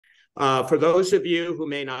For those of you who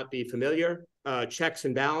may not be familiar, Checks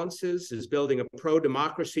and Balances is building a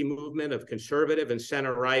pro-democracy movement of conservative and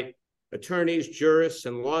center-right attorneys, jurists,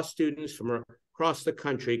 and law students from across the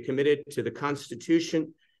country committed to the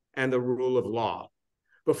Constitution and the rule of law.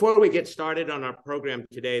 Before we get started on our program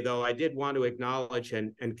today, though, I did want to acknowledge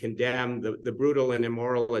and condemn the brutal and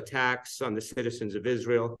immoral attacks on the citizens of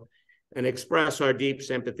Israel and express our deep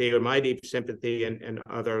sympathy, or my deep sympathy, and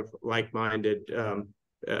other like-minded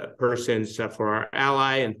persons for our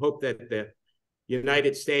ally, and hope that the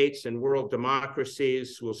United States and world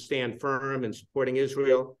democracies will stand firm in supporting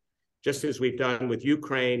Israel, just as we've done with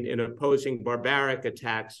Ukraine in opposing barbaric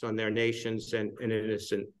attacks on their nations and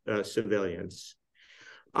innocent civilians.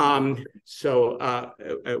 With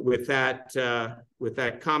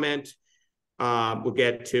that comment, we'll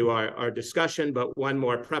get to our discussion, but one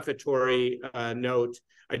more prefatory note.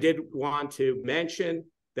 I did want to mention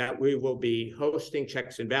that we will be hosting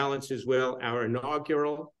Checks and Balances, our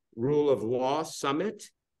inaugural Rule of Law Summit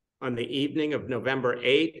on the evening of November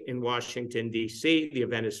 8th in Washington, D.C. The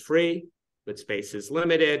event is free, but space is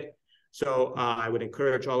limited. So I would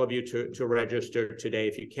encourage all of you to register today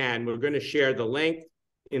if you can. We're going to share the link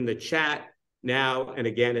in the chat now and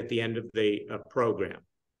again at the end of the program.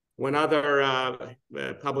 One other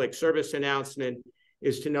public service announcement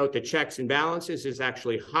is to note that Checks and Balances is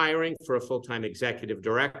actually hiring for a full-time executive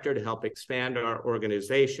director to help expand our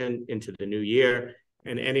organization into the new year.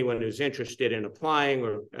 And anyone who's interested in applying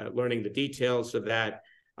or learning the details of that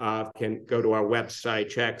can go to our website,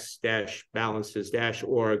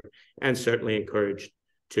 checks-balances.org, and certainly encouraged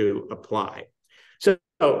to apply. So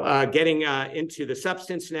getting into the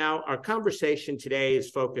substance now, our conversation today is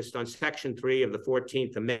focused on Section 3 of the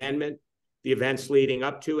 14th Amendment, the events leading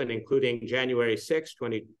up to and including January 6,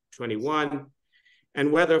 2021,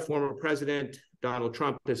 and whether former President Donald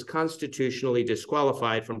Trump is constitutionally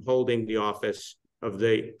disqualified from holding the office of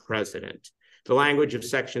the president. The language of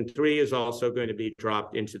Section 3 is also going to be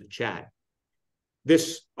dropped into the chat.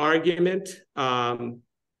 This argument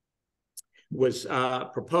was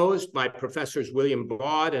proposed by Professors William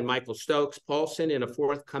Baude and Michael Stokes Paulsen in a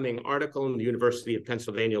forthcoming article in the University of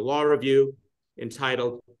Pennsylvania Law Review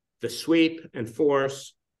entitled "The Sweep and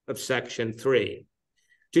Force of Section 3."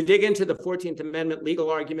 To dig into the 14th Amendment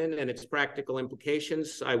legal argument and its practical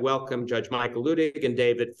implications, I welcome Judge Michael Luttig and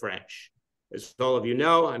David French. As all of you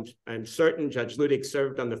know, I'm certain Judge Luttig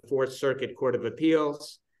served on the Fourth Circuit Court of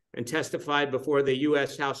Appeals and testified before the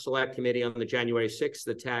U.S. House Select Committee on the January 6th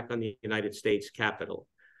attack on the United States Capitol.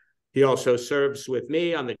 He also serves with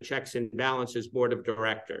me on the Checks and Balances Board of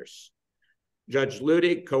Directors. Judge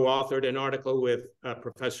Luttig co-authored an article with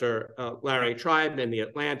Professor Larry Tribe in The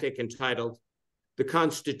Atlantic entitled, "The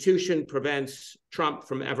Constitution Prevents Trump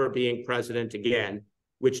from Ever Being President Again,"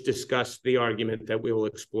 which discussed the argument that we will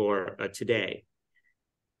explore today.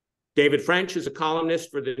 David French is a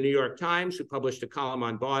columnist for the New York Times who published a column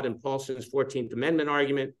on Baude and Paulsen's 14th Amendment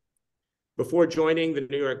argument. Before joining the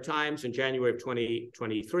New York Times in January of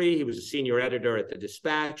 2023, he was a senior editor at The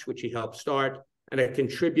Dispatch, which he helped start, and a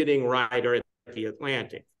contributing writer at The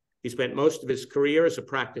Atlantic. He spent most of his career as a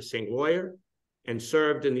practicing lawyer and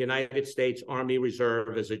served in the United States Army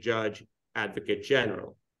Reserve as a judge advocate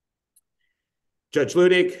general. Judge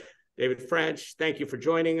Luttig, David French, thank you for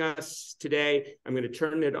joining us today. I'm going to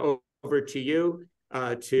turn it over to you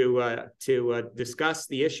to discuss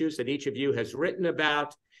the issues that each of you has written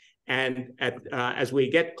about. And as we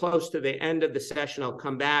get close to the end of the session, I'll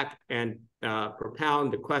come back and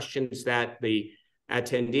propound the questions that the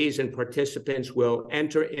attendees and participants will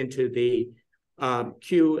enter into the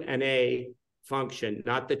Q&A function,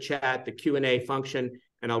 not the chat, the Q&A function,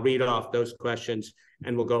 and I'll read off those questions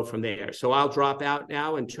and we'll go from there. So I'll drop out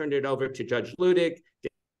now and turn it over to Judge Luttig,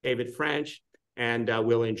 David French, and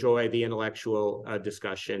we'll enjoy the intellectual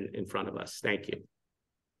discussion in front of us. Thank you.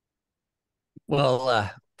 Well,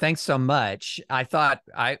 thanks so much. I thought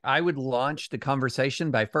I would launch the conversation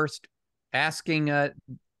by first asking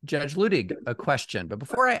Judge Luttig a question. But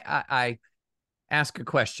before I ask a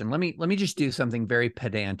question, let me just do something very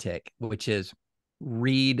pedantic, which is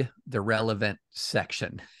read the relevant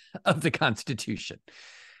section of the Constitution.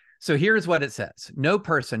 So here's what it says. No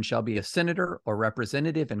person shall be a senator or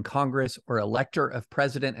representative in Congress or elector of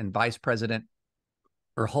president and vice president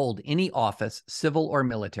or hold any office, civil or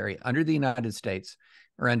military, under the United States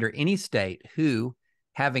or under any state who,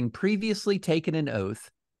 having previously taken an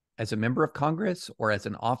oath as a member of Congress or as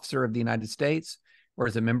an officer of the United States or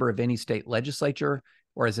as a member of any state legislature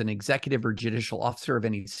or as an executive or judicial officer of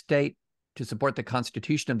any state to support the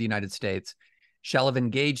Constitution of the United States, shall have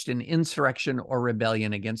engaged in insurrection or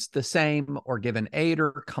rebellion against the same, or given aid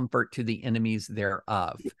or comfort to the enemies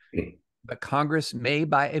thereof. But Congress may,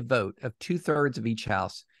 by a vote of 2/3 of each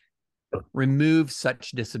house, remove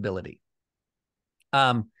such disability.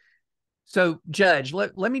 So, Judge,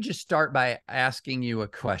 let me just start by asking you a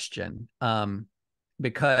question,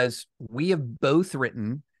 because we have both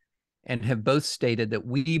written and have both stated that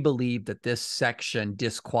we believe that this section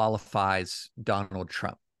disqualifies Donald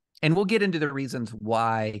Trump. And we'll get into the reasons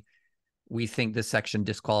why we think this section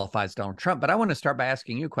disqualifies Donald Trump. But I want to start by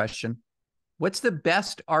asking you a question. What's the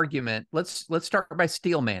best argument? Let's start by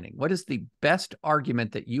Steel Manning. What is the best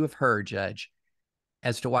argument that you have heard, Judge,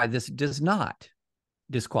 as to why this does not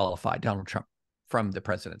disqualify Donald Trump from the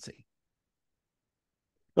presidency?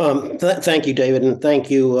 Thank you, David, and thank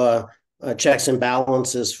you, Checks and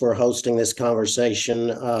Balances, for hosting this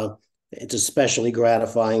conversation. It's especially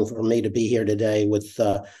gratifying for me to be here today with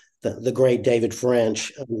the great David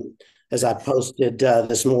French. As I posted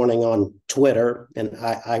this morning on Twitter, and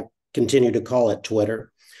I continue to call it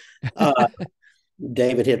Twitter,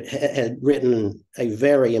 David had written a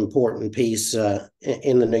very important piece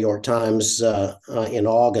in the New York Times in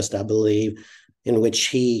August, I believe, in which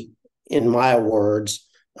he, in my words,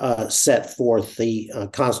 set forth the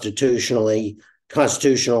constitutional,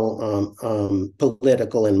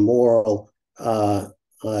 political, and moral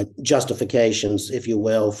justifications, if you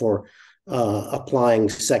will, for applying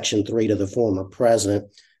Section 3 to the former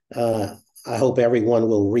president. I hope everyone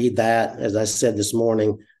will read that. As I said this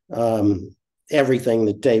morning, everything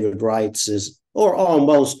that David writes is, or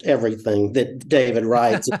almost everything that David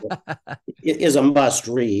writes is a must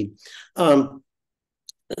read.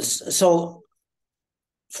 So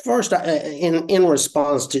first, in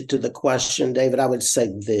response to the question, David, I would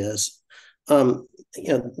say this.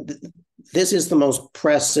 This is the most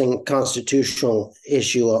pressing constitutional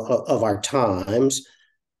issue of our times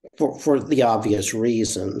for the obvious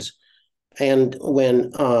reasons. And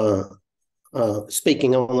when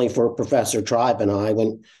speaking only for Professor Tribe and I,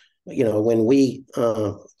 when we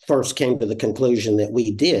first came to the conclusion that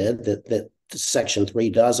we did, that Section 3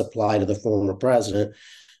 does apply to the former president,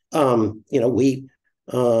 we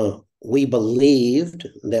believed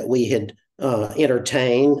that we had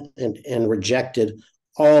entertained and rejected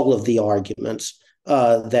all of the arguments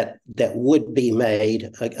that would be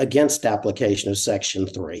made against application of Section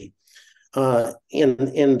 3.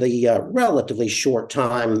 In the relatively short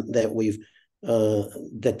time that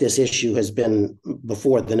that this issue has been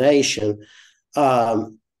before the nation,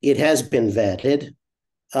 it has been vetted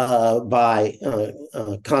by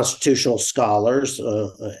constitutional scholars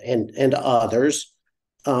and others,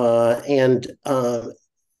 and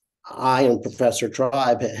I and Professor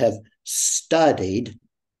Tribe have studied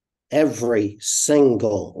every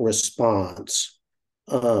single response,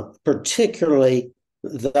 particularly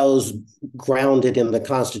those grounded in the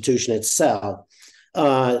Constitution itself,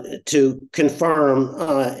 to confirm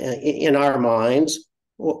in our minds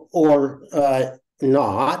or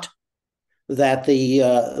not that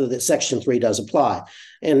that Section 3 does apply.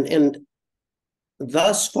 And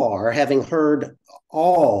thus far, having heard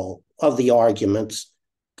all of the arguments,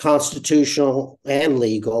 constitutional and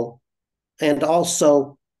legal, and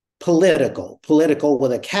also political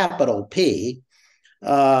with a capital P,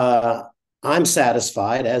 I'm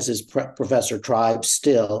satisfied, as is Professor Tribe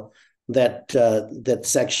still, that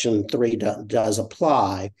Section 3 does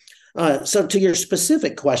apply. So to your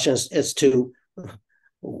specific questions as to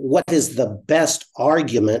what is the best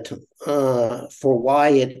argument for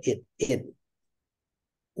why it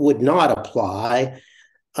would not apply,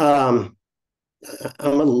 I'm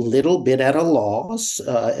a little bit at a loss,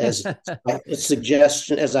 as I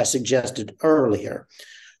suggested earlier.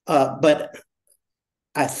 But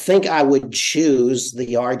I think I would choose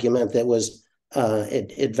the argument that was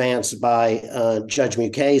advanced by Judge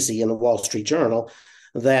Mukasey in the Wall Street Journal,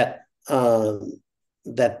 that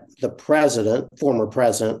the president, former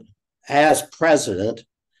president, as president,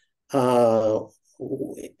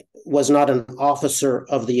 was not an officer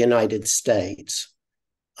of the United States.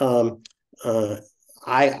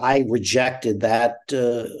 I rejected that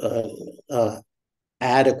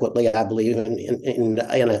adequately, I believe, in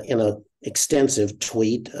an extensive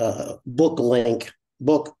tweet, book length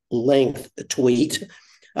tweet,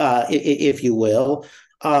 if you will,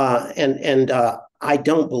 and I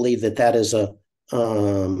don't believe that is an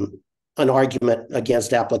argument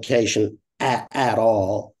against application at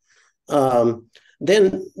all.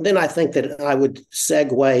 Then I think that I would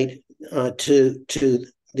segue to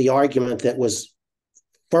the argument that was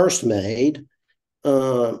first made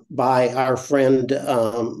by our friend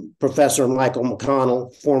Professor Michael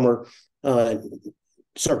McConnell, former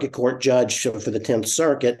circuit court judge for the 10th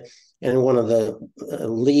Circuit and one of the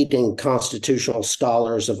leading constitutional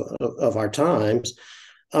scholars of our times.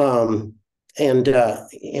 And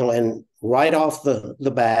right off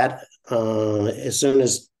the bat, as soon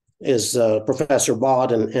as Professor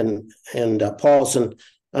Baude and Paulsen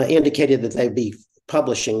indicated that they'd be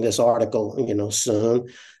publishing this article, soon,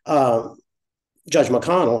 Judge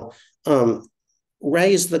McConnell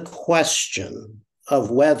raised the question of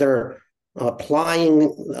whether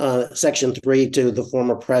applying Section 3 to the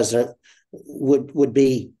former president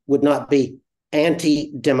would not be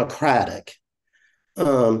anti-democratic.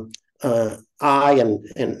 I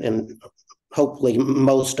and hopefully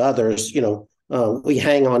most others, we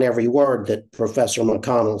hang on every word that Professor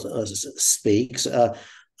McConnell speaks. Mike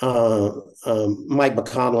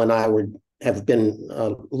McConnell and I have been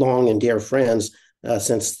long and dear friends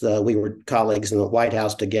since we were colleagues in the White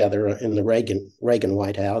House together in the Reagan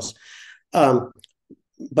White House.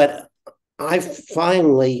 But I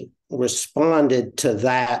finally responded to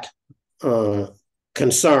that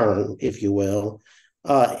concern, if you will,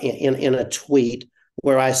 in a tweet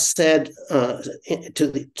where I said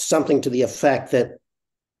something to the effect that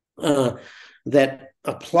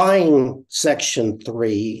applying Section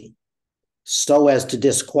 3 so as to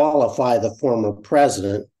disqualify the former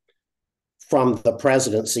president from the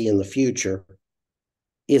presidency in the future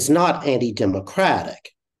is not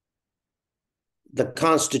anti-democratic. The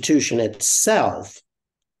Constitution itself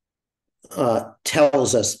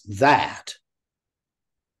tells us that.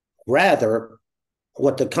 Rather,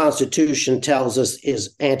 what the Constitution tells us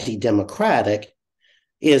is anti-democratic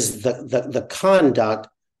is the conduct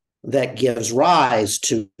that gives rise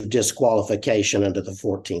to disqualification under the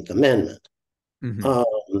 14th Amendment.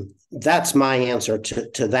 Mm-hmm. That's my answer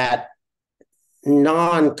to that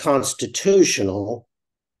non-constitutional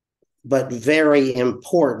but very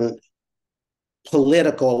important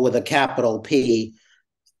political, with a capital P,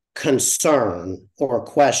 concern or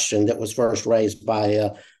question that was first raised by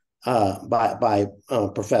Professor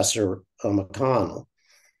McConnell.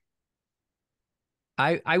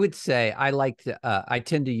 I would say I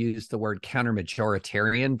tend to use the word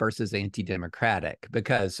counter-majoritarian versus anti-democratic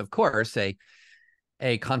because, of course, a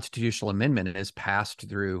constitutional amendment is passed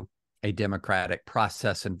through a democratic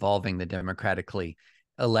process involving the democratically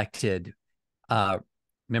elected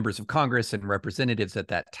members of Congress and representatives at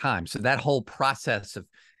that time. So that whole process of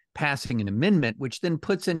passing an amendment, which then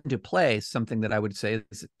puts into place something that I would say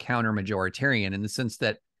is counter-majoritarian, in the sense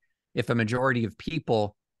that if a majority of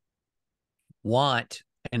people want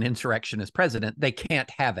an insurrection as president, they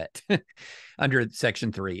can't have it under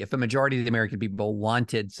Section 3. If a majority of the American people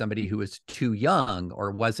wanted somebody who was too young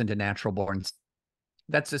or wasn't a natural born,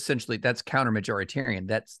 that's counter-majoritarian.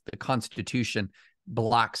 That's the Constitution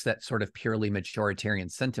blocks that sort of purely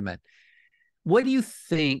majoritarian sentiment. What do you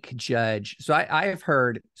think, Judge? So I have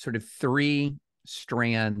heard sort of three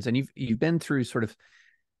strands, and you've been through sort of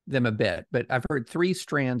them a bit, but I've heard three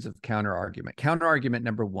strands of counter-argument. Counter-argument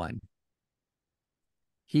number one,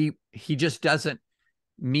 he just doesn't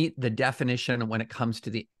meet the definition when it comes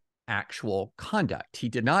to the actual conduct. He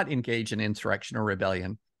did not engage in insurrection or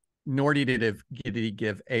rebellion, nor did he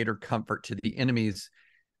give aid or comfort to the enemies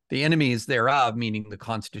thereof, meaning the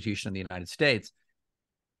Constitution of the United States.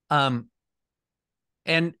 And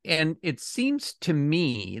it seems to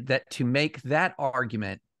me that to make that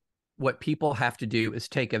argument, what people have to do is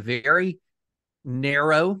take a very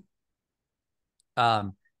narrow,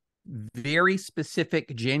 very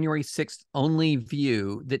specific January 6th only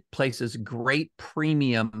view that places great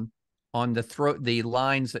premium on the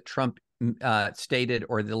lines that Trump stated,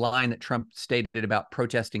 or the line that Trump stated about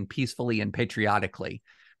protesting peacefully and patriotically.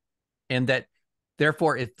 And that,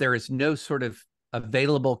 therefore, if there is no sort of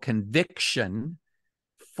available conviction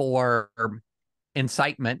for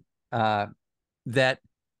incitement, that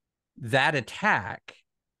attack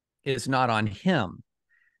is not on him.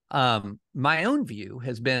 My own view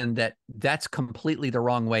has been that that's completely the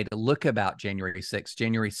wrong way to look about January 6th.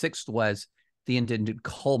 January 6th was the intended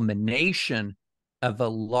culmination of a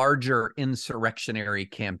larger insurrectionary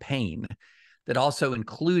campaign that also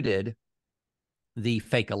included the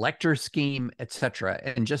fake elector scheme, etc.,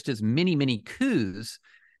 and just as many coups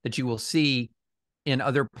that you will see in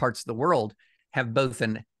other parts of the world have both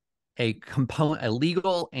a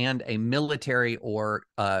legal and a military or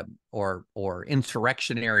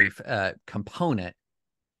insurrectionary component.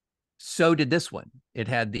 So did this one. It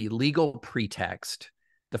had the legal pretext,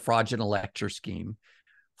 the fraudulent elector scheme,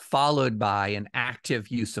 followed by an active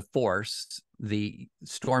use of force, the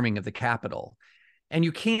storming of the Capitol. And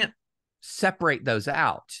you can't separate those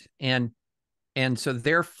out. And And so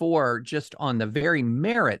therefore, just on the very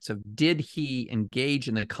merits of did he engage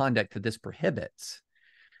in the conduct that this prohibits,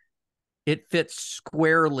 it fits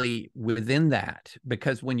squarely within that,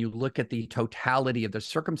 because when you look at the totality of the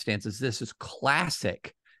circumstances, this is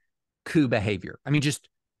classic coup behavior. I mean, just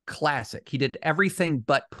classic. He did everything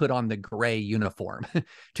but put on the gray uniform,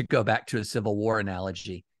 to go back to a Civil War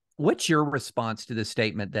analogy. What's your response to the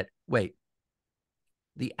statement that, wait,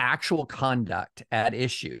 the actual conduct at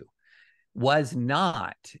issue was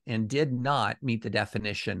not and did not meet the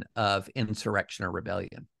definition of insurrection or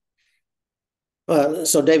rebellion?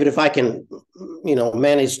 So, David, if I can,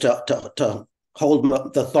 manage to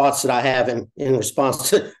hold the thoughts that I have in response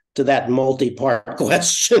to that multi-part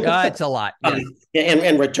question. It's a lot. Yes.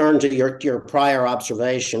 And return to your prior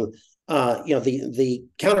observation, the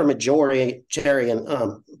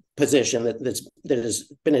counter-majoritarian position that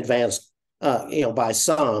has been advanced, by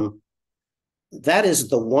some, that is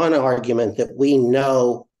the one argument that we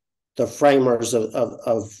know the framers of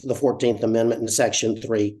the 14th Amendment in Section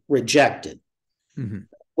 3 rejected. Mm-hmm.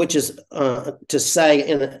 Which is to say,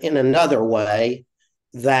 in another way,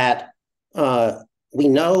 that we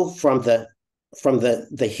know from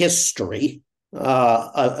the history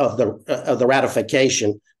of the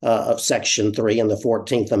ratification of Section 3 in the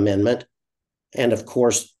 14th Amendment, and of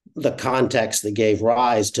course the context that gave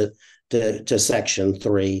rise to Section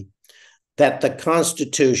 3, that the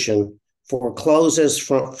Constitution forecloses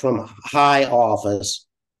from high office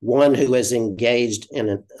one who is engaged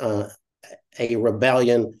in a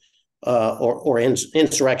rebellion or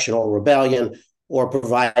insurrection or rebellion, or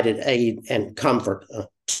provided aid and comfort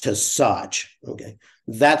to such. Okay,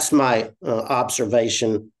 that's my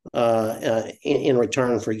observation in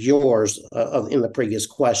return for yours in the previous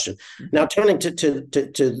question. Now, turning to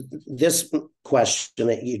this question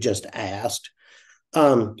that you just asked,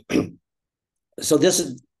 so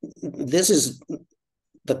this is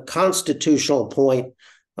the constitutional point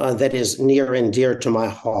that is near and dear to my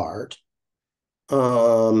heart.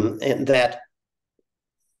 And that,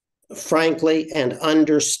 frankly and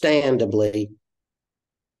understandably,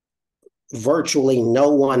 virtually no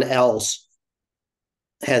one else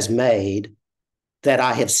has made that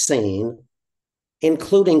I have seen,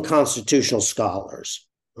 including constitutional scholars.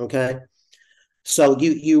 Okay, so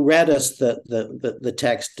you read us the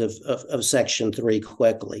text of Section 3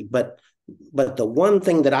 quickly, but the one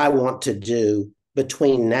thing that I want to do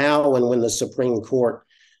between now and when the Supreme Court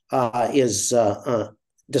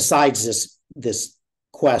decides this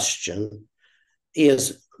question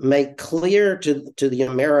is make clear to the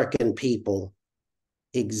American people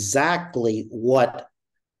exactly what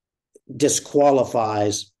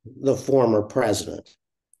disqualifies the former president.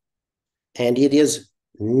 And it is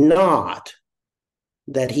not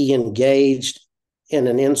that he engaged in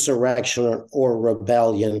an insurrection or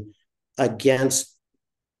rebellion against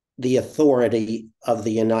the authority of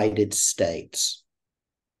the United States.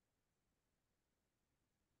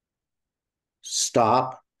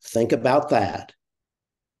 Stop, think about that.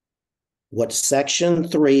 What Section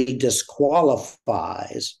 3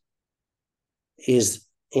 disqualifies is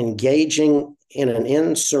engaging in an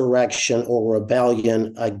insurrection or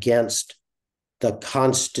rebellion against the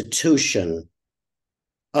Constitution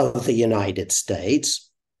of the United States,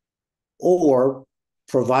 or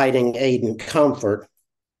providing aid and comfort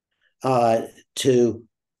to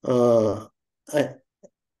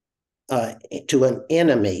an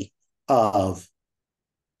enemy of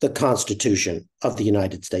the Constitution of the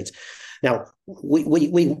United States. Now,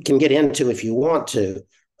 we can get into, if you want to,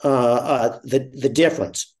 the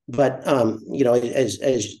difference. But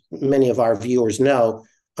as many of our viewers know,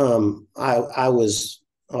 I was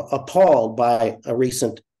appalled by a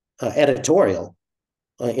recent editorial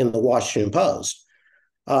in the Washington Post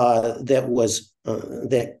that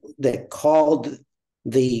called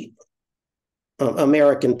the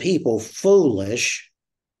American people foolish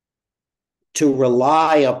to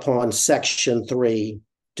rely upon Section 3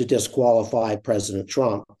 to disqualify President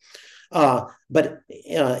Trump. But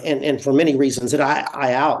for many reasons that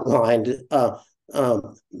I outlined,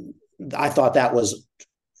 I thought that was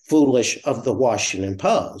foolish of the Washington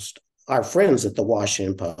Post. Our friends at the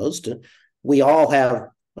Washington Post, we all have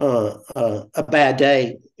a bad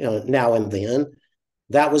day now and then.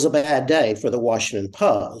 That was a bad day for the Washington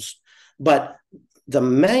Post. But the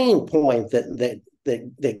main point that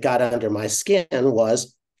got under my skin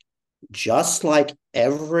was, just like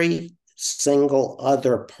every single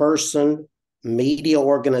other person, media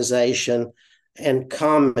organization, and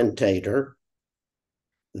commentator,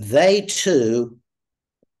 they too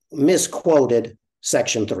misquoted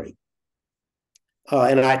Section 3.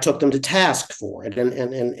 And I took them to task for it.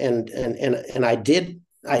 And I did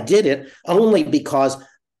I did it only because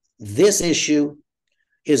this issue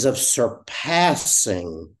is of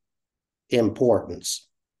surpassing importance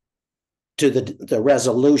to the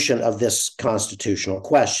resolution of this constitutional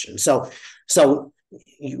question. So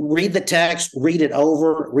you read the text, read it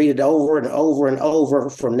over and over and over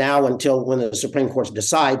from now until when the Supreme Court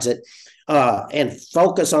decides it, and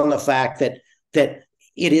focus on the fact that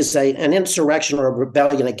it is an insurrection or a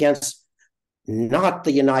rebellion against not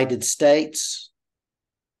the United States,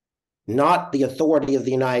 not the authority of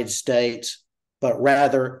the United States, but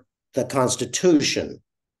rather the Constitution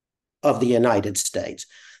of the United States.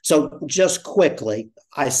 So just quickly,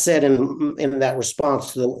 I said in that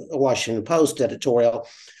response to the Washington Post editorial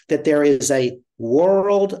that there is a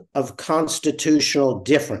world of constitutional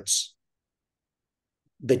difference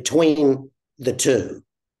between the two.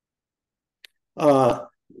 To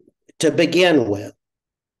begin with,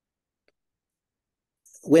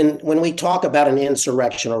 when we talk about an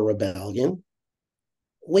insurrection or rebellion,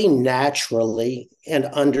 we naturally and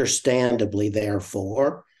understandably,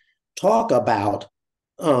 therefore, talk about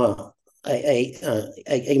a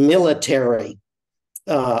military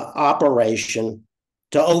operation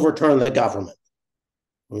to overturn the government.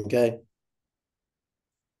 Okay.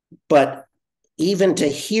 But even to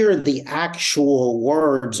hear the actual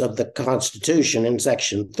words of the Constitution in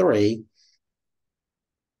Section 3,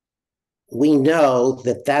 we know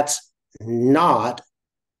that that's not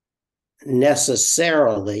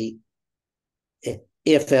necessarily,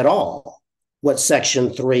 if at all, what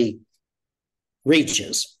Section 3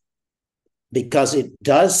 reaches, because it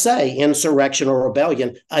does say insurrection or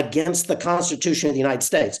rebellion against the Constitution of the United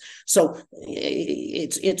States. So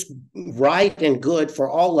it's right and good for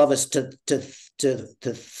all of us to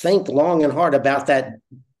think long and hard about that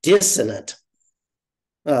dissonant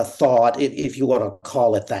thought, if you want to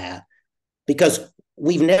call it that, because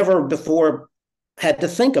we've never before had to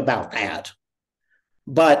think about that.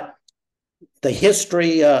 But the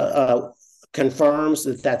history confirms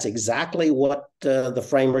that that's exactly what the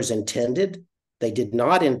framers intended. They did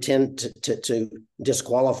not intend to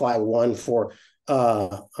disqualify one for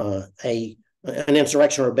an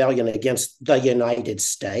insurrection or rebellion against the United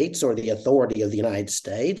States or the authority of the United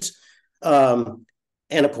States. And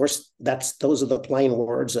of course, those are the plain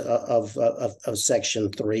words of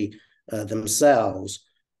Section 3 themselves.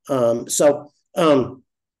 So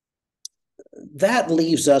that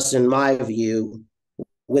leaves us, in my view,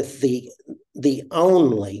 with the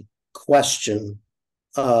only question,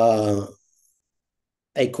 a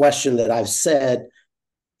question that I've said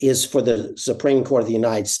is for the Supreme Court of the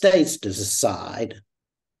United States to decide.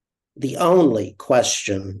 The only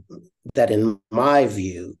question that, in my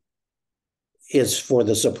view, is for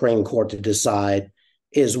the Supreme Court to decide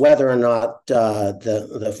is whether or not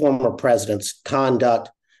the former president's conduct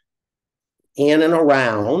in and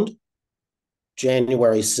around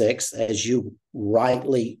January 6th, as you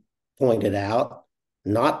rightly pointed out,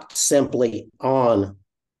 not simply on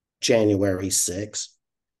January 6th,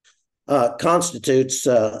 constitutes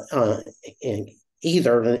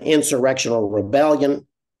either an insurrection or rebellion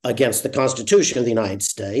against the Constitution of the United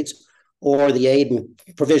States, or the aid and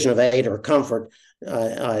provision of aid or comfort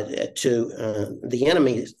to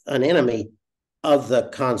an enemy of the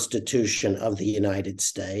Constitution of the United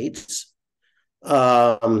States,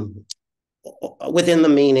 within the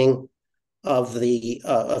meaning of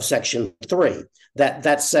Section 3.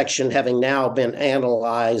 That section having now been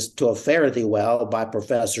analyzed to a fare thee well by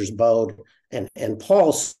Professors Baude and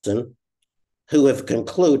Paulsen, who have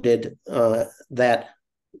concluded that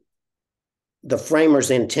the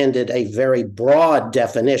framers intended a very broad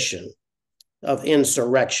definition of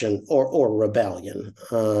insurrection or rebellion.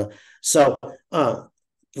 So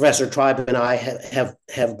Professor Tribe and I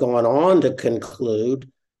have gone on to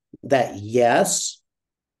conclude that yes,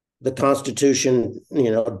 the Constitution,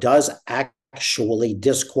 does actually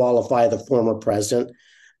disqualify the former president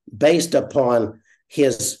based upon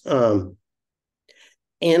his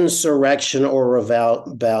insurrection or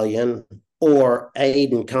rebellion or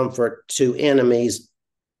aid and comfort to enemies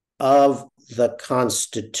of the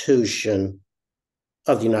Constitution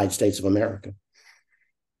of the United States of America.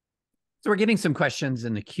 So we're getting some questions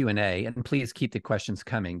in the Q&A, and please keep the questions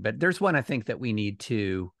coming. But there's one I think that we need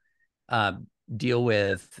to deal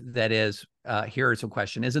with. That is, here's a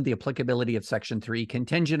question. Isn't the applicability of Section 3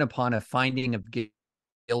 contingent upon a finding of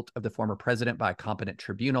guilt of the former president by a competent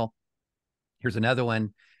tribunal? Here's another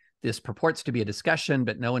one. This purports to be a discussion,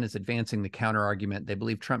 but no one is advancing the counter-argument. They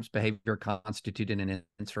believe Trump's behavior constituted an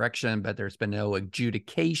insurrection, but there's been no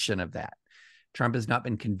adjudication of that. Trump has not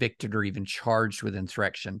been convicted or even charged with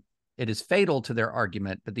insurrection. It is fatal to their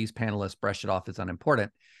argument, but these panelists brush it off as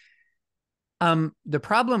unimportant. The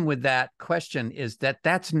problem with that question is that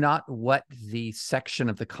that's not what the section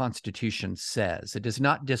of the Constitution says. It does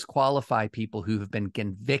not disqualify people who have been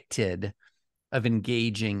convicted of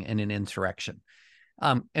engaging in an insurrection.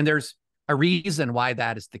 And there's a reason why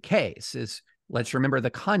that is the case. Let's remember the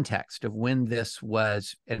context of when this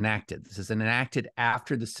was enacted. This is enacted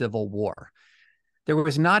after the Civil War. There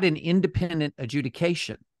was not an independent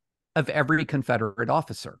adjudication of every Confederate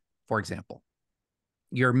officer, for example.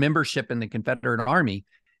 Your membership in the Confederate Army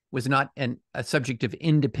was not a subject of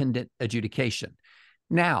independent adjudication.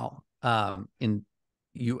 Now,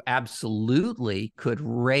 you absolutely could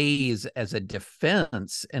raise as a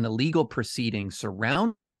defense in a legal proceeding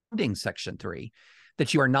surrounding Section 3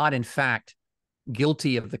 that you are not, in fact,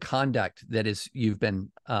 guilty of the conduct that you've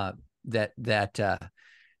been that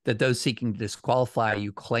those seeking to disqualify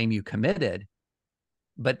you claim you committed.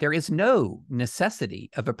 But there is no necessity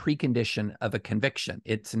of a precondition of a conviction.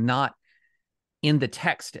 It's not in the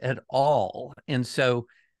text at all. And so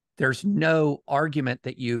there's no argument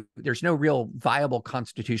there's no real viable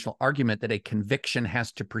constitutional argument that a conviction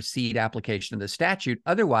has to precede application of the statute.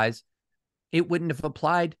 Otherwise, it wouldn't have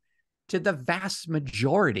applied to the vast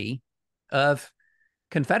majority of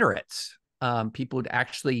Confederates. People who'd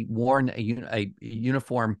actually worn a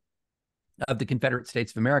uniform of the Confederate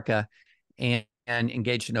States of America and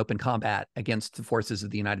engaged in open combat against the forces of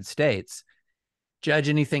the United States. Judge,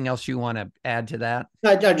 anything else you want to add to that?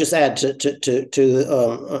 I'd just add to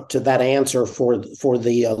that answer for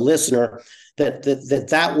the listener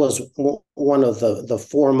that was one of the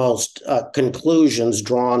foremost conclusions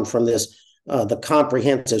drawn from this the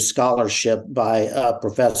comprehensive scholarship by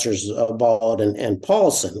professors Baude and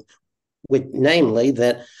Paulsen, namely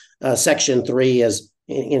that Section 3 is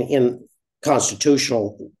in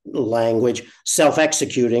constitutional language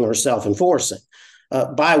self-executing or self-enforcing,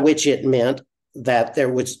 by which it meant that there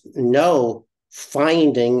was no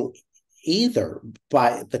finding either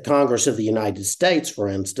by the Congress of the United States, for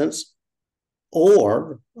instance,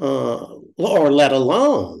 or let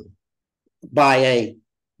alone by a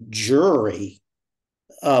jury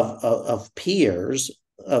of peers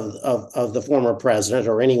of the former president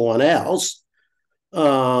or anyone else,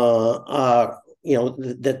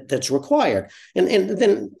 that's required. And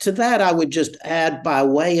then to that, I would just add, by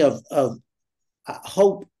way of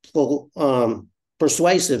hopeful,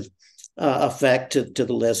 persuasive effect to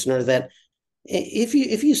the listener, that if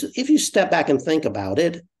you step back and think about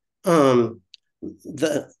it,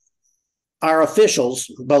 our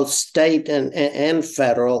officials, both state and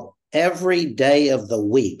federal, every day of the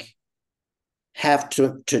week have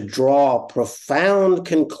to draw profound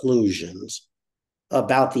conclusions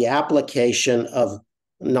about the application of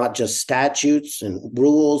not just statutes and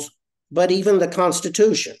rules, but even the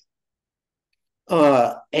Constitution.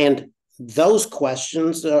 And those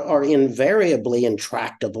questions are invariably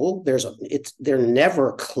intractable. They're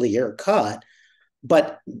never clear cut,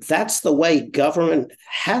 but that's the way government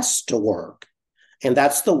has to work. And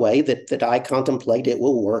that's the way that I contemplate it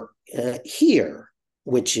will work here,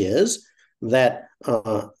 which is that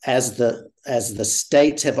as the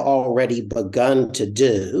states have already begun to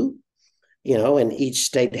do, and each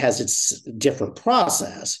state has its different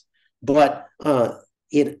process, but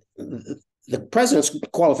the president's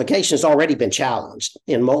qualification has already been challenged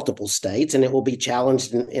in multiple states, and it will be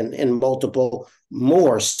challenged in multiple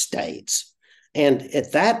more states. And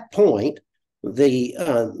at that point,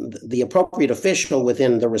 the appropriate official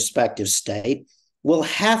within the respective state will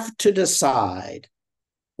have to decide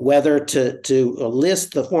whether to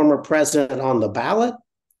list the former president on the ballot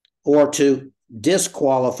or to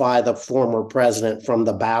disqualify the former president from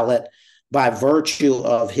the ballot by virtue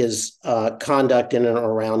of his conduct in and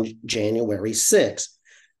around January 6th.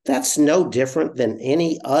 That's no different than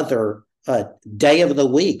any other day of the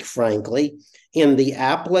week, frankly, in the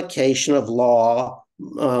application of law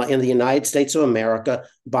in the United States of America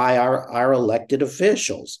by our elected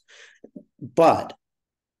officials. But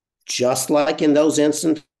just like in those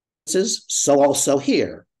instances, so also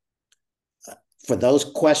here. For those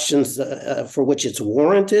questions for which it's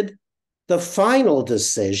warranted, the final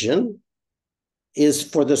decision is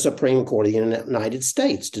for the Supreme Court of the United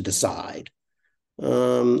States to decide.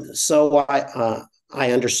 So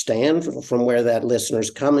I understand from where that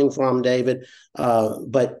listener's coming from, David,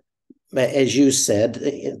 but as you said,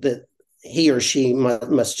 that he or she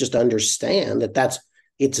must just understand that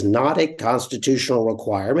it's not a constitutional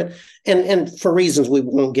requirement. And for reasons we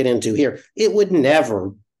won't get into here, it would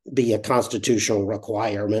never be a constitutional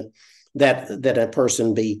requirement that a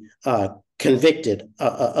person be convicted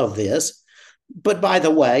of this. But by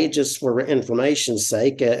the way, just for information's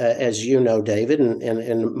sake, as you know, David,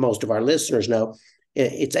 and most of our listeners know,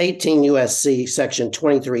 It's 18 USC section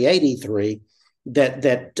 2383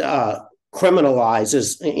 that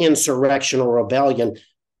criminalizes insurrection or rebellion.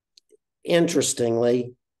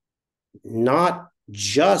 Interestingly, not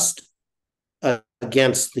just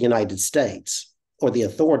against the United States or the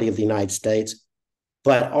authority of the United States,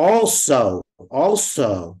 but also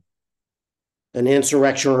an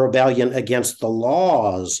insurrection or rebellion against the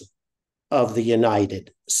laws of the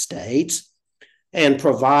United States, and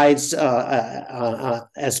provides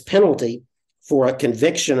as penalty for a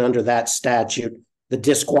conviction under that statute the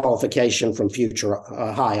disqualification from future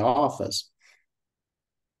high office.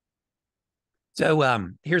 So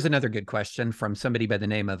here's another good question from somebody by the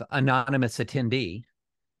name of Anonymous Attendee.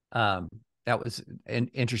 That was an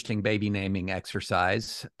interesting baby naming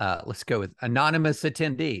exercise. Let's go with Anonymous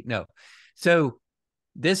Attendee. No. So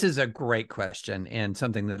this is a great question and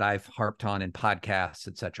something that I've harped on in podcasts,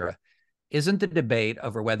 etc. Isn't the debate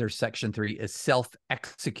over whether Section 3 is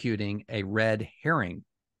self-executing a red herring?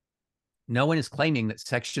 No one is claiming that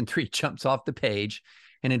Section 3 jumps off the page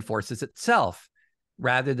and enforces itself.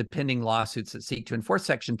 Rather, the pending lawsuits that seek to enforce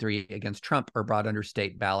Section 3 against Trump are brought under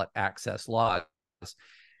state ballot access laws.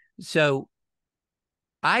 So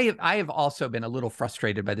I have also been a little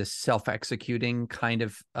frustrated by this self-executing kind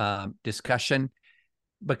of discussion,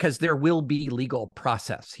 because there will be legal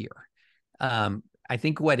process here. I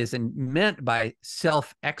think what is meant by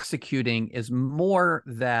self-executing is more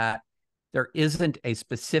that there isn't a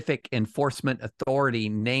specific enforcement authority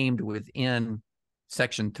named within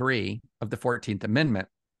Section 3 of the 14th Amendment.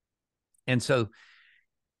 And so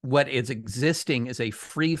what is existing is a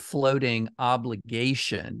free-floating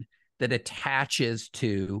obligation that attaches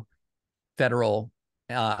to federal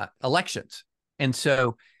elections. And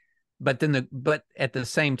so, but at the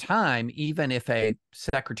same time, even if a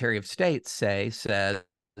Secretary of State says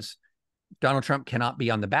Donald Trump cannot be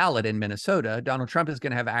on the ballot in Minnesota, Donald Trump is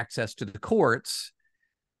going to have access to the courts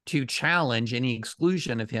to challenge any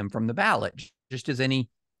exclusion of him from the ballot, just as any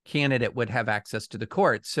candidate would have access to the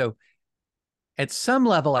courts. So at some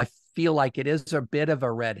level, I feel like it is a bit of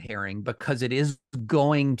a red herring, because it is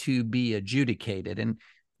going to be adjudicated. And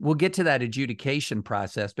we'll get to that adjudication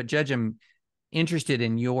process. But Judge, I'm interested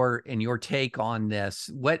in your take on this.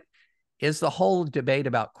 What is the whole debate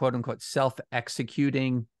about quote unquote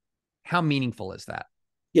self-executing? How meaningful is that?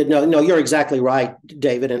 Yeah, no, you're exactly right,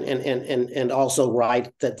 David, and also right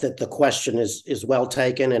that the question is well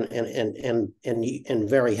taken and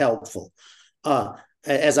very helpful.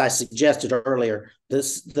 As I suggested earlier,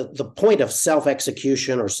 the point of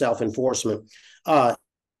self-execution or self-enforcement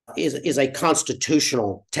is a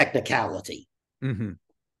constitutional technicality. Mm-hmm.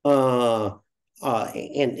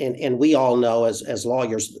 And we all know as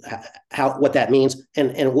lawyers what that means,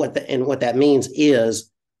 and what that means is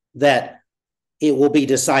that it will be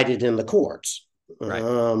decided in the courts,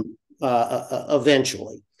 right,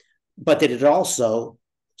 eventually, but that it also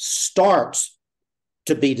starts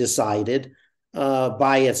to be decided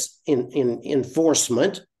by its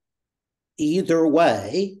enforcement, either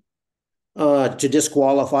way, to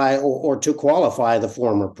disqualify or to qualify the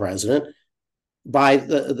former president by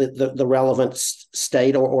the relevant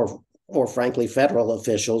state or frankly federal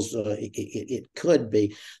officials. It could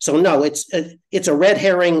be. So no, it's a red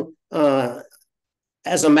herring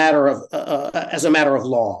as a matter of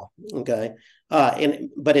law. Okay,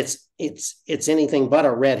 but it's anything but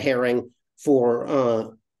a red herring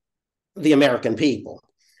for the American people.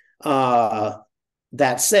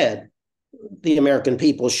 That said, the American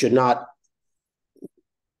people should not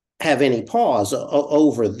have any pause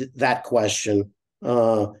over that question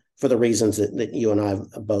for the reasons that you and I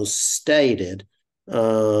have both stated.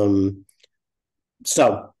 So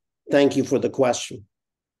thank you for the question.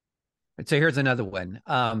 So here's another one.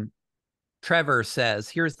 Trevor says,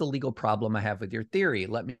 here's the legal problem I have with your theory.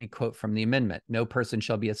 Let me quote from the amendment. No person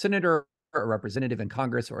shall be a senator or a representative in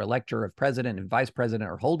Congress or elector of president and vice president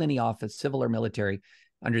or hold any office, civil or military,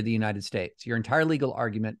 under the United States. Your entire legal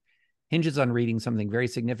argument hinges on reading something very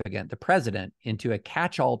significant, the president, into a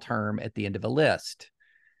catch-all term at the end of a list,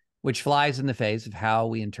 which flies in the face of how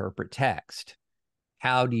we interpret text.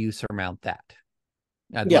 How do you surmount that?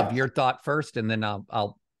 I'd love your thought first, and then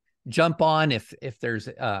I'll jump on if there's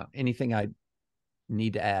anything I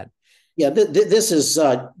need to add. Yeah, this is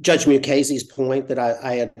Judge Mukasey's point that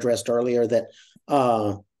I addressed earlier, that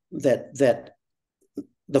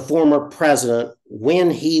the former president,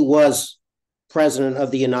 when he was president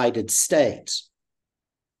of the United States,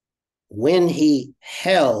 when he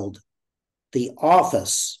held the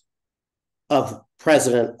office of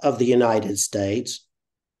president of the United States,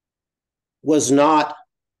 was not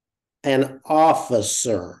an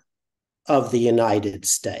officer of the United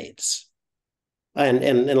States.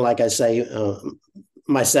 and like I say,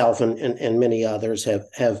 myself and many others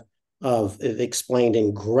have explained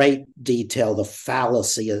in great detail the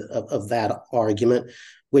fallacy of that argument,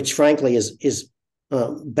 which frankly is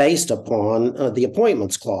based upon the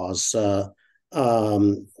Appointments Clause,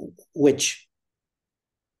 which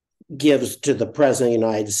gives to the President of the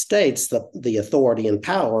United States the authority and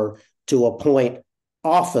power to appoint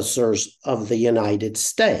officers of the United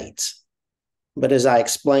States. But as I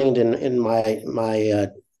explained in my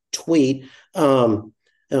tweet, that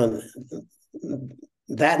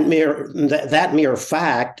mere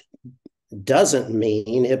fact doesn't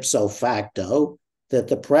mean ipso facto that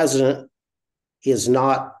the president is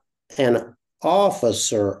not an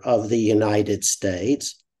officer of the United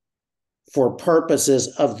States for purposes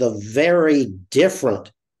of the very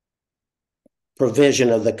different provision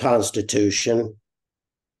of the Constitution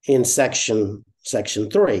in Section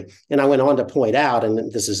 3. And I went on to point out,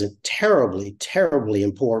 and this is terribly, terribly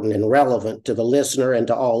important and relevant to the listener and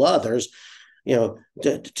to all others, to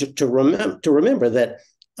remember that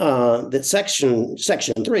that Section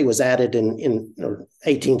 3 was added in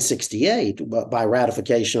 1868 by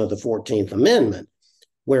ratification of the 14th Amendment,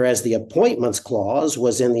 whereas the Appointments Clause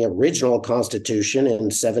was in the original Constitution in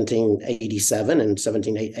 1787 and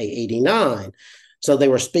 1789. So they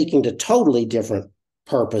were speaking to totally different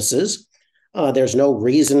purposes. There's no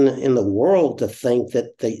reason in the world to think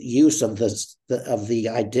that the use of the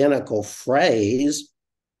identical phrase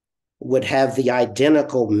would have the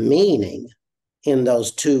identical meaning in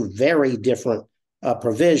those two very different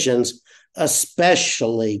provisions,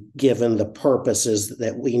 especially given the purposes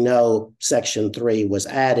that we know Section 3 was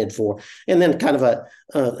added for. And then kind of a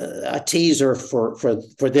teaser for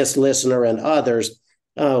this listener and others,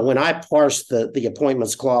 when I parsed the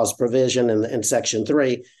Appointments Clause provision in Section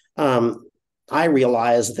 3, I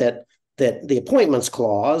realized that the Appointments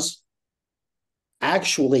Clause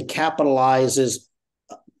actually capitalizes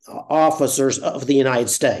officers of the United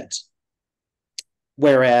States,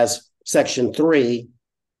 whereas Section 3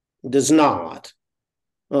 does not.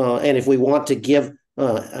 And if we want to give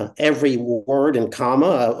every word and comma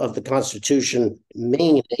of the Constitution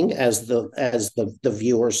meaning, as the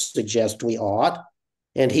viewers suggest we ought,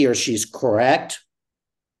 and he or she's correct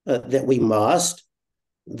that we must,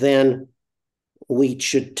 then we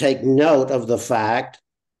should take note of the fact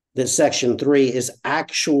that Section 3 is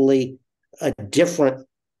actually a different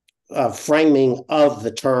framing of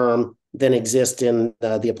the term than exists in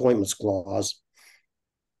the Appointments Clause.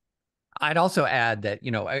 I'd also add that,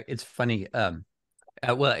 it's funny.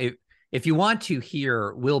 If you want to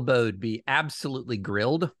hear Will Baude be absolutely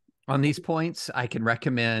grilled on these points, I can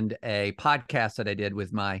recommend a podcast that I did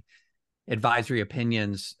with my Advisory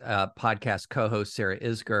Opinions podcast co-host, Sarah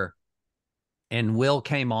Isger. And Will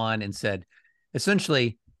came on and said,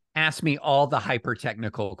 essentially, ask me all the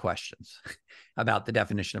hyper-technical questions about the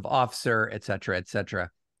definition of officer, et cetera, et cetera.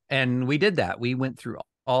 And we did that. We went through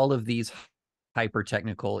all of these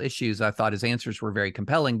hyper-technical issues. I thought his answers were very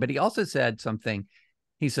compelling, but he also said something.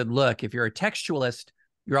 He said, look, if you're a textualist,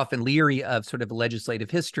 you're often leery of sort of legislative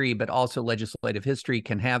history, but also legislative history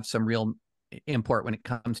can have some real import when it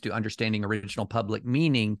comes to understanding original public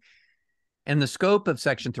meaning. And the scope of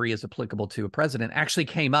Section 3 is applicable to a president actually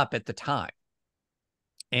came up at the time.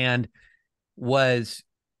 And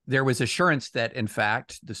there was assurance that, in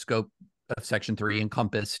fact, the scope of Section 3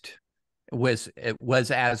 encompassed was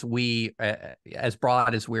as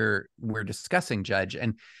broad as we're discussing, Judge.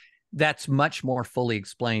 And that's much more fully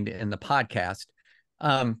explained in the podcast.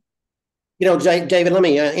 David, let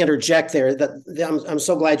me interject there. I'm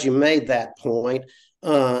so glad you made that point.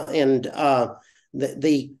 I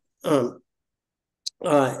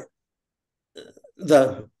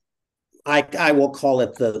will call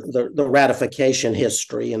it the ratification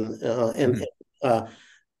history, and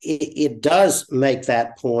it does make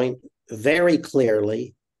that point very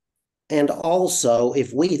clearly. And also,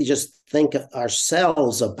 if we just think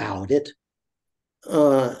ourselves about it,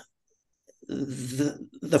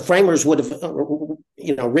 the framers would have,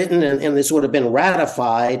 written, and this would have been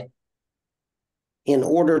ratified in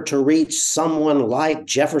order to reach someone like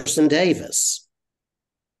Jefferson Davis.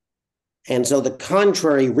 And so the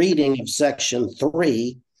contrary reading of Section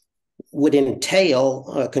 3 would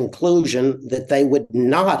entail a conclusion that they would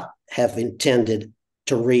not have intended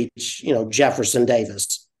to reach, Jefferson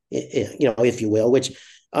Davis, if you will, which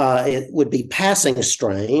it would be passing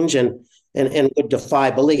strange and would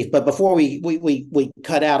defy belief. But before we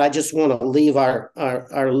cut out, I just want to leave our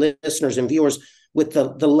listeners and viewers with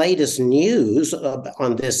the latest news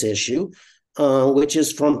on this issue, which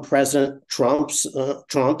is from President Trump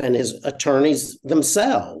and his attorneys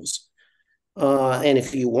themselves. And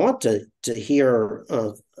if you want to hear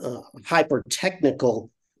hyper-technical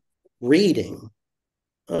reading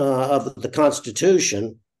of the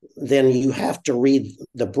Constitution, then you have to read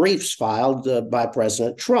the briefs filed by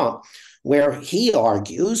President Trump, where he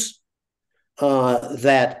argues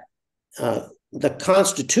that the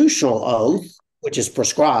constitutional oath, which is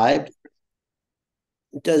prescribed,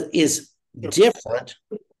 is different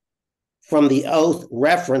from the oath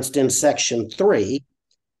referenced in Section 3,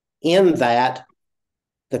 in that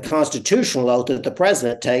the constitutional oath that the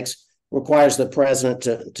president takes requires the president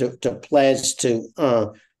to pledge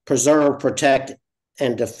to preserve, protect,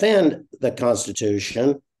 and defend the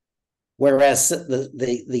Constitution, whereas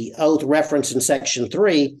the oath referenced in Section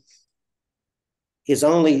 3 is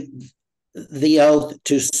only the oath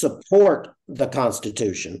to support the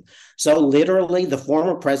Constitution. So literally, the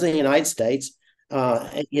former president of the United States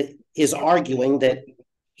is arguing that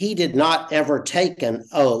he did not ever take an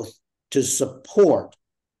oath to support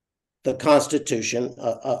the Constitution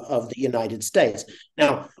of the United States.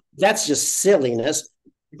 Now, that's just silliness.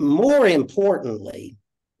 More importantly,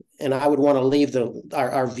 and I would want to leave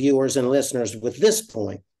our viewers and listeners with this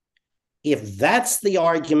point, if that's the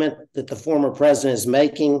argument that the former president is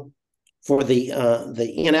making for the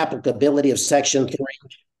inapplicability of Section 3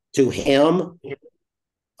 to him,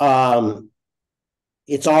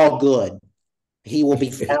 it's all good. He will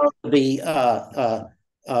be found to be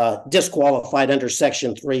disqualified under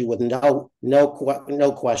Section 3 with no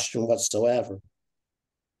question whatsoever.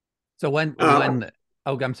 So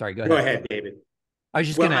I'm sorry. Go ahead. Go ahead, David. I was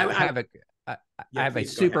just going to have a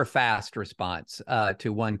super fast response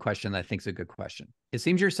to one question that I think is a good question. It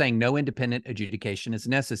seems you're saying no independent adjudication is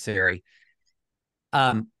necessary.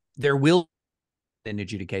 There will be an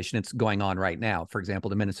adjudication. It's going on right now. For example,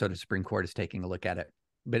 the Minnesota Supreme Court is taking a look at it.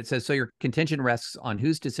 But it says, so your contention rests on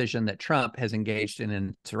whose decision that Trump has engaged in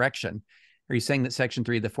an insurrection? Are you saying that Section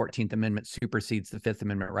 3 of the 14th Amendment supersedes the Fifth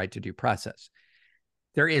Amendment right to due process?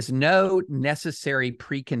 There is no necessary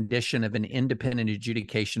precondition of an independent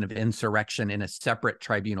adjudication of insurrection in a separate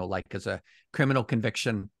tribunal, like as a criminal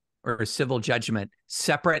conviction or a civil judgment,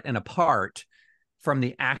 separate and apart from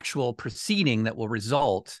the actual proceeding that will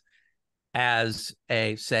result as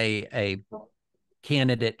a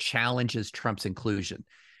candidate challenges Trump's inclusion.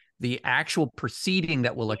 The actual proceeding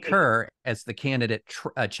that will occur as the candidate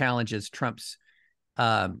challenges Trump's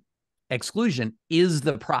exclusion is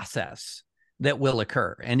the process that will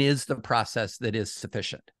occur and is the process that is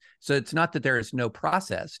sufficient. So it's not that there is no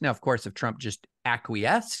process. Now, of course, if Trump just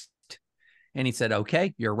acquiesced and he said,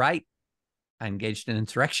 okay, you're right, I engaged in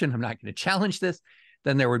insurrection, I'm not going to challenge this,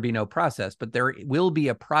 then there would be no process. But there will be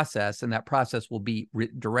a process, and that process will be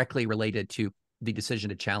directly related to the decision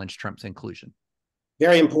to challenge Trump's inclusion.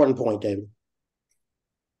 Very important point, David.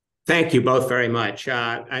 Thank you both very much.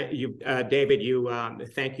 David,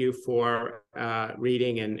 thank you for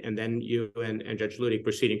reading, and then you and Judge Luttig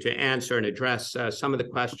proceeding to answer and address some of the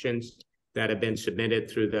questions that have been submitted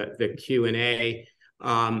through the Q&A.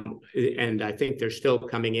 And I think they're still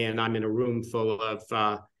coming in. I'm in a room full of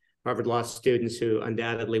Harvard Law students who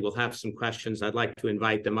undoubtedly will have some questions. I'd like to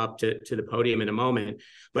invite them up to the podium in a moment.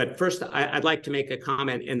 But first, I'd like to make a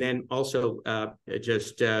comment and then also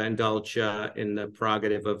just indulge in the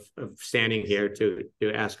prerogative of standing here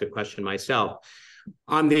to ask a question myself.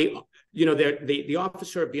 On the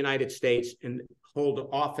officer of the United States and hold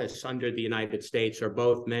office under the United States are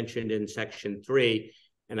both mentioned in Section 3,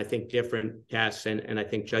 and I think different tests. And I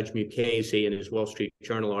think Judge Mukasey in his Wall Street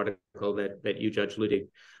Journal article that you, Judge Luttig,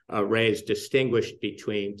 raised distinguished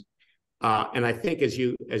between, and I think as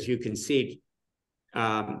you can see,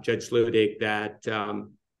 Judge Luttig, that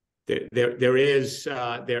there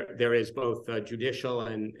is both judicial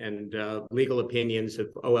and legal opinions of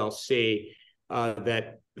OLC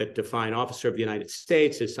that define officer of the United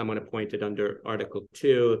States as someone appointed under Article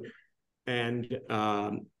 2 and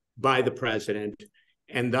by the president,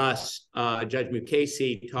 and thus Judge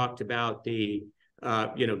Mukasey talked about the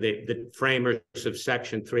framers of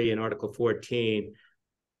Section 3 and Article 14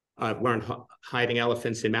 weren't hiding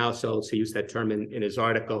elephants in mouse holes. He used that term in his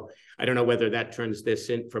article. I don't know whether that turns this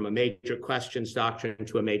in from a major questions doctrine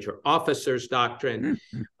to a major officers doctrine.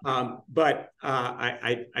 But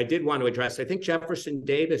I did want to address, I think Jefferson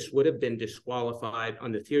Davis would have been disqualified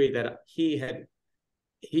on the theory that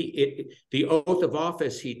the oath of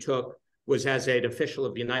office he took was as an official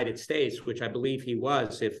of the United States, which I believe he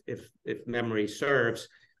was, if memory serves.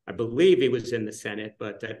 I believe he was in the Senate,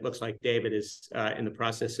 but it looks like David is in the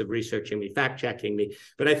process of researching me, fact-checking me.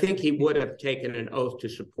 But I think he would have taken an oath to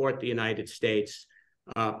support the United States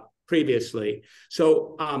previously.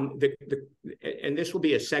 So, and this will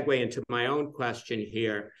be a segue into my own question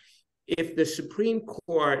here. if the Supreme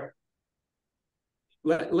Court,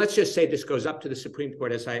 let's just say this goes up to the Supreme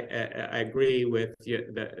Court, as I agree with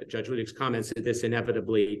Judge Luttig's comments that this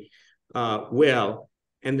inevitably will,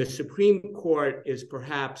 and the Supreme Court is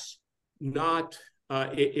perhaps not,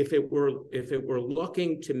 if it were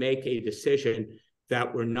looking to make a decision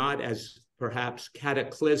that were not as perhaps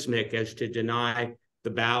cataclysmic as to deny the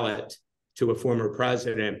ballot to a former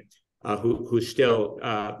president who still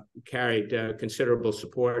carried considerable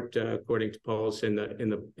support, according to polls in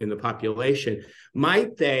the population,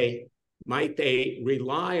 might they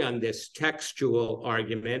rely on this textual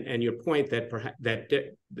argument and your point that perhaps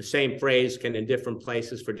the same phrase can in different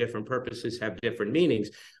places for different purposes have different meanings,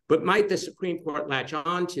 but might the Supreme Court latch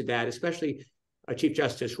on to that, especially Chief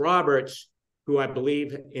Justice Roberts, who I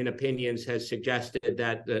believe in opinions has suggested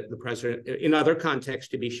that the president, in other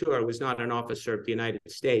contexts to be sure, was not an officer of the United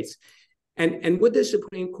States. And would the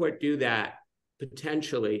Supreme Court do that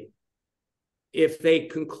potentially if they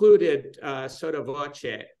concluded sotto voce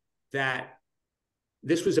that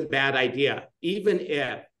this was a bad idea, even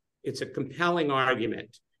if it's a compelling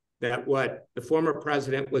argument that what the former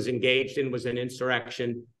president was engaged in was an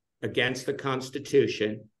insurrection against the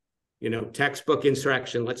Constitution, textbook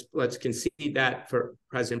insurrection, let's concede that for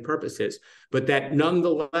present purposes, but that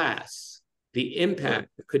nonetheless, the impact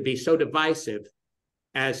could be so divisive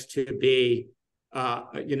as to be,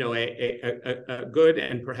 a good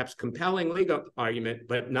and perhaps compelling legal argument,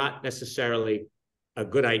 but not necessarily a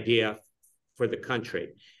good idea for the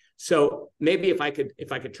country. So maybe if I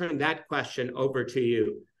could turn that question over to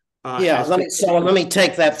you. Let me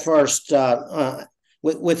take that first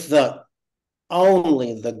with the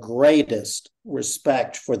only the greatest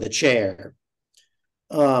respect for the chair,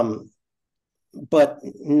 but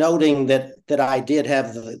noting that I did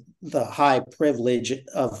have the high privilege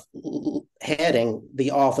of heading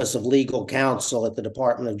the Office of Legal Counsel at the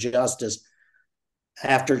Department of Justice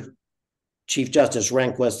after Chief Justice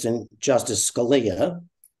Rehnquist and Justice Scalia.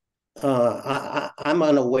 I'm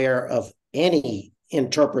unaware of any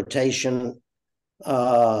interpretation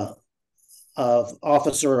of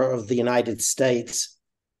officer of the United States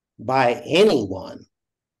by anyone,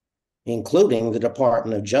 including the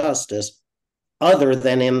Department of Justice, other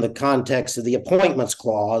than in the context of the Appointments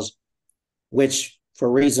Clause, which,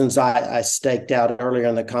 for reasons I staked out earlier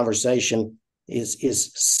in the conversation,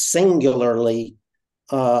 is singularly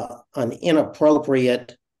an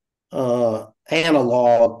inappropriate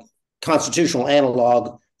analog, constitutional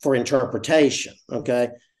analog for interpretation. Okay,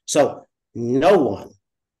 so no one,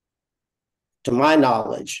 to my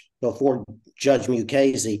knowledge, before Judge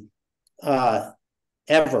Mukasey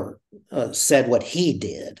ever said what he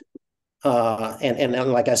did,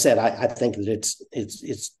 and like I said, I think that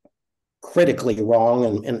it's critically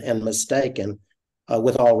wrong and mistaken.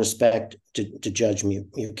 With all respect to Judge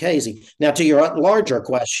Mukasey. Now, to your larger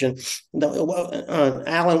question,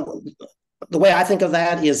 Alan, the way I think of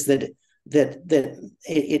that is that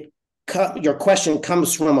your question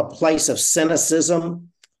comes from a place of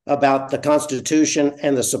cynicism about the Constitution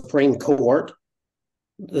and the Supreme Court,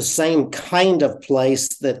 the same kind of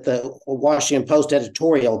place that the Washington Post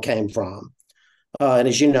editorial came from. And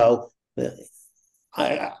as you know,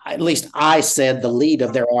 at least I said the lead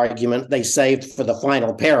of their argument they saved for the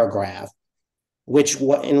final paragraph,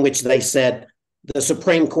 in which they said the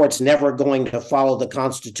Supreme Court's never going to follow the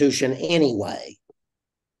Constitution anyway.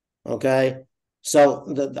 Okay,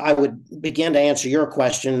 so I would begin to answer your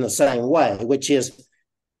question in the same way, which is,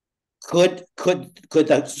 could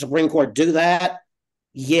the Supreme Court do that?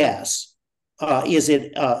 Yes. Is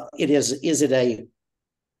it a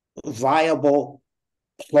viable,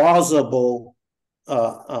 plausible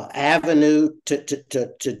avenue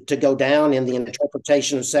to go down in the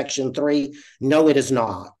interpretation of Section 3? No, it is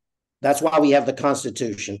not. That's why we have the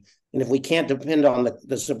Constitution. And if we can't depend on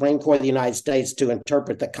the Supreme Court of the United States to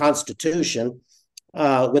interpret the Constitution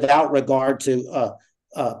without regard to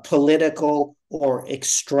political or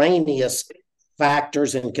extraneous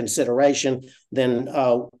factors and consideration, then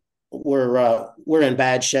we're in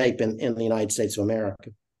bad shape in the United States of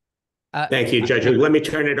America. Thank you, Judge. Let me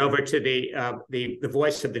turn it over to the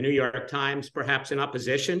voice of the New York Times, perhaps in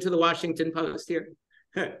opposition to the Washington Post here.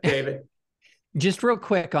 David. Just real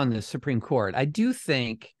quick on the Supreme Court. I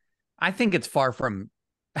think it's far from,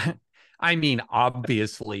 I mean,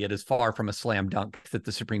 obviously it is far from a slam dunk that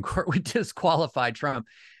the Supreme Court would disqualify Trump.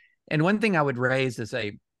 And one thing I would raise as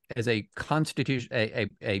a constitution,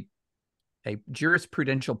 a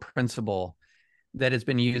jurisprudential principle that has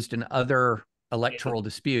been used in other electoral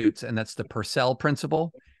disputes, and that's the Purcell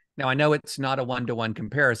principle. Now, I know it's not a one-to-one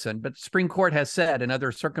comparison, but the Supreme Court has said in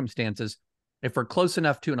other circumstances, if we're close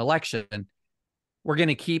enough to an election, we're going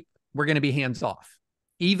to keep we're going to be hands off.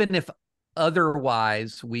 Even if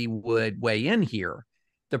otherwise we would weigh in here,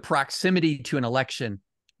 the proximity to an election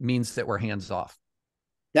means that we're hands off.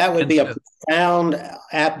 That would be a profound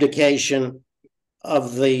abdication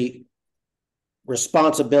of the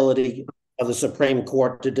responsibility of the Supreme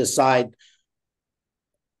Court to decide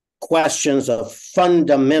questions of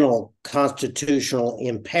fundamental constitutional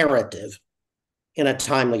imperative in a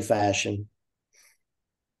timely fashion.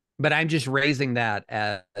 But I'm just raising that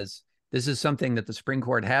as this is something that the Supreme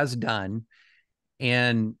Court has done,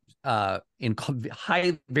 and in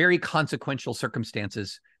very consequential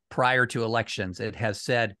circumstances prior to elections, it has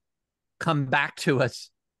said, come back to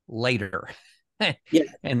us later. Yeah.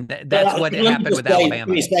 And that's what happened with Alabama. Let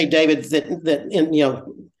me say, David,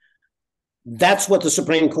 that that's what the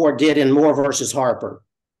Supreme Court did in Moore versus Harper.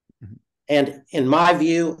 Mm-hmm. And in my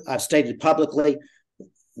view, I've stated publicly,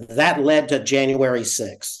 that led to January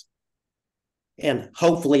 6th. And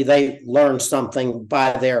hopefully they learned something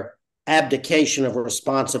by their abdication of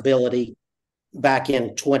responsibility back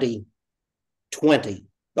in 2020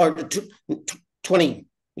 or 2020,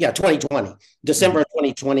 December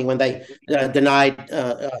 2020, when they denied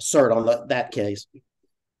cert on that case.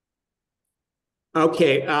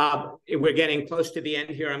 Okay, we're getting close to the end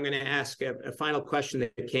here. I'm going to ask a final question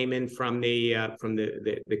that came in from the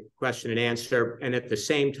question and answer, and at the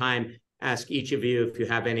same time ask each of you if you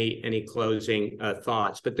have any closing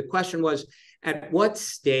thoughts. But the question was, at what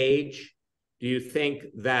stage do you think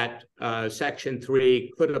that Section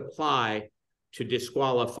 3 could apply to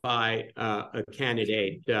disqualify a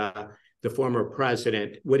candidate, the former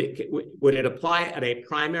president? Would it apply at a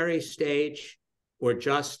primary stage or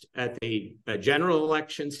just at the general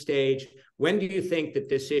election stage? When do you think that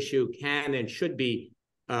this issue can and should be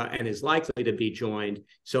and is likely to be joined?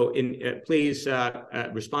 So please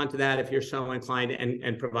respond to that if you're so inclined,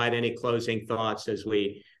 and provide any closing thoughts as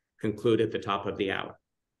we conclude at the top of the hour.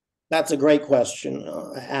 That's a great question,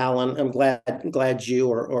 Alan. I'm glad you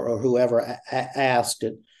or whoever asked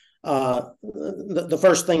it. The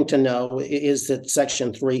first thing to know is that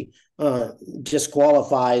Section 3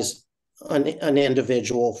 disqualifies an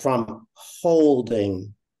individual from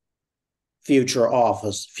holding future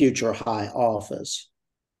high office.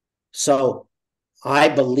 So I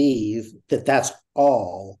believe that that's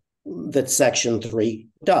all that Section 3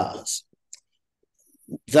 does.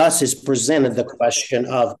 Thus is presented the question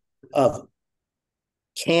of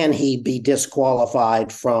can he be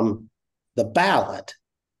disqualified from the ballot?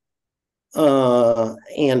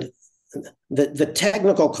 And the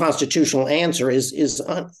technical constitutional answer is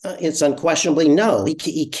it's unquestionably no.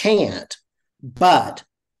 He can't. But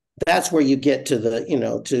that's where you get to the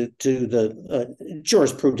to the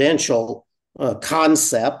jurisprudential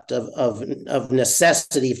concept of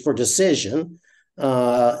necessity for decision,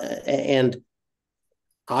 and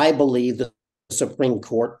I believe the Supreme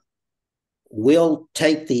Court will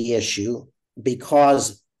take the issue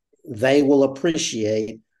because they will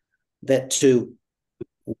appreciate that to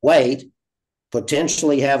wait,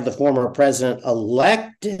 potentially have the former president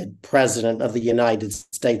elected president of the United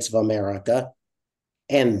States of America,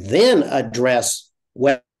 and then address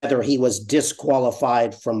whether he was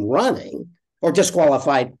disqualified from running or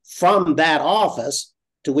disqualified from that office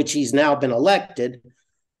to which he's now been elected,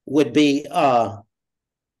 would be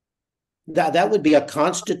that would be a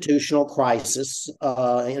constitutional crisis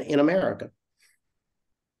in America.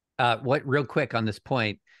 Real quick on this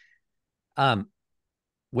point,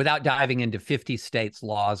 without diving into 50 states'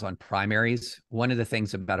 laws on primaries, one of the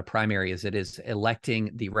things about a primary is it is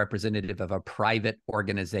electing the representative of a private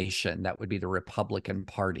organization. That would be the Republican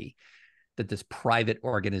Party, that this private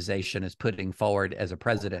organization is putting forward as a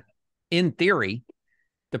president. In theory,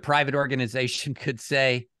 the private organization could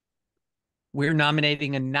say, we're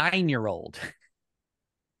nominating a 9-year-old,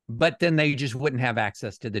 but then they just wouldn't have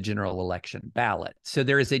access to the general election ballot. So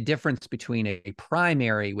there is a difference between a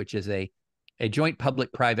primary, which is a joint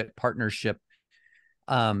public-private partnership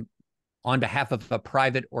on behalf of a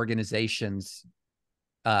private organization's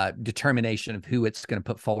determination of who it's going to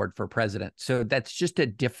put forward for president. So that's just a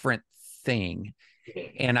different thing.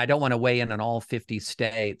 And I don't want to weigh in on all 50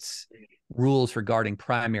 states' rules regarding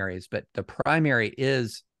primaries, but the primary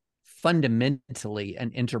is fundamentally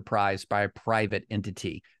an enterprise by a private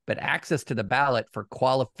entity. But access to the ballot for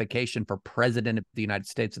qualification for president of the United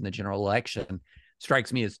States in the general election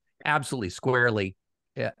strikes me as absolutely squarely,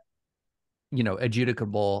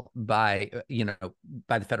 adjudicable by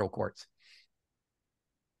the federal courts.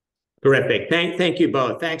 Terrific. Thank you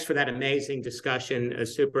both. Thanks for that amazing discussion.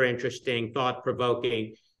 Super interesting,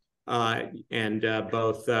 thought-provoking, and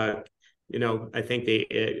both I think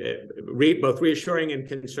both reassuring and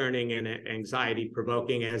concerning and anxiety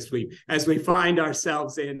provoking as we find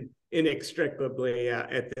ourselves inextricably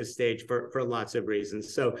at this stage for lots of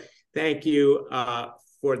reasons. So thank you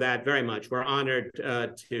for that very much. We're honored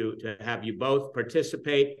to have you both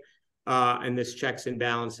participate in this Checks and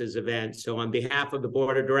Balances event. So on behalf of the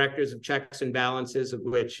Board of Directors of Checks and Balances, of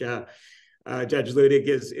which Judge Luttig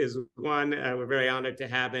is one. We're very honored to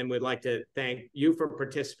have him. We'd like to thank you for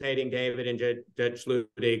participating, David and Judge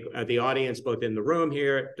Luttig, the audience, both in the room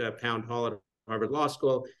here at Pound Hall at Harvard Law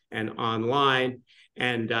School and online.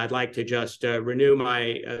 And I'd like to just renew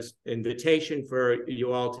my invitation for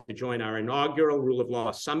you all to join our inaugural Rule of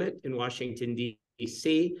Law Summit in Washington,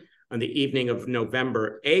 D.C. on the evening of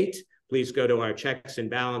November 8th. Please go to our Checks and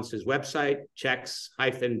Balances website,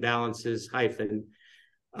 checks-balances- .org.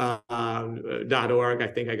 I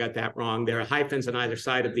think I got that wrong. There are hyphens on either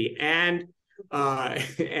side of the and.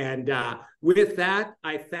 With that,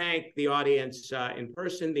 I thank the audience in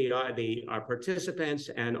person, our participants,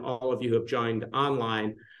 and all of you who have joined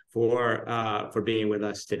online for being with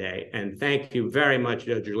us today. And thank you very much,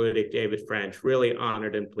 Judge Luttig, David French. Really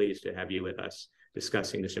honored and pleased to have you with us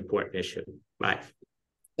discussing this important issue. Bye.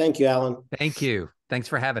 Thank you, Alan. Thank you. Thanks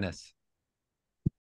for having us.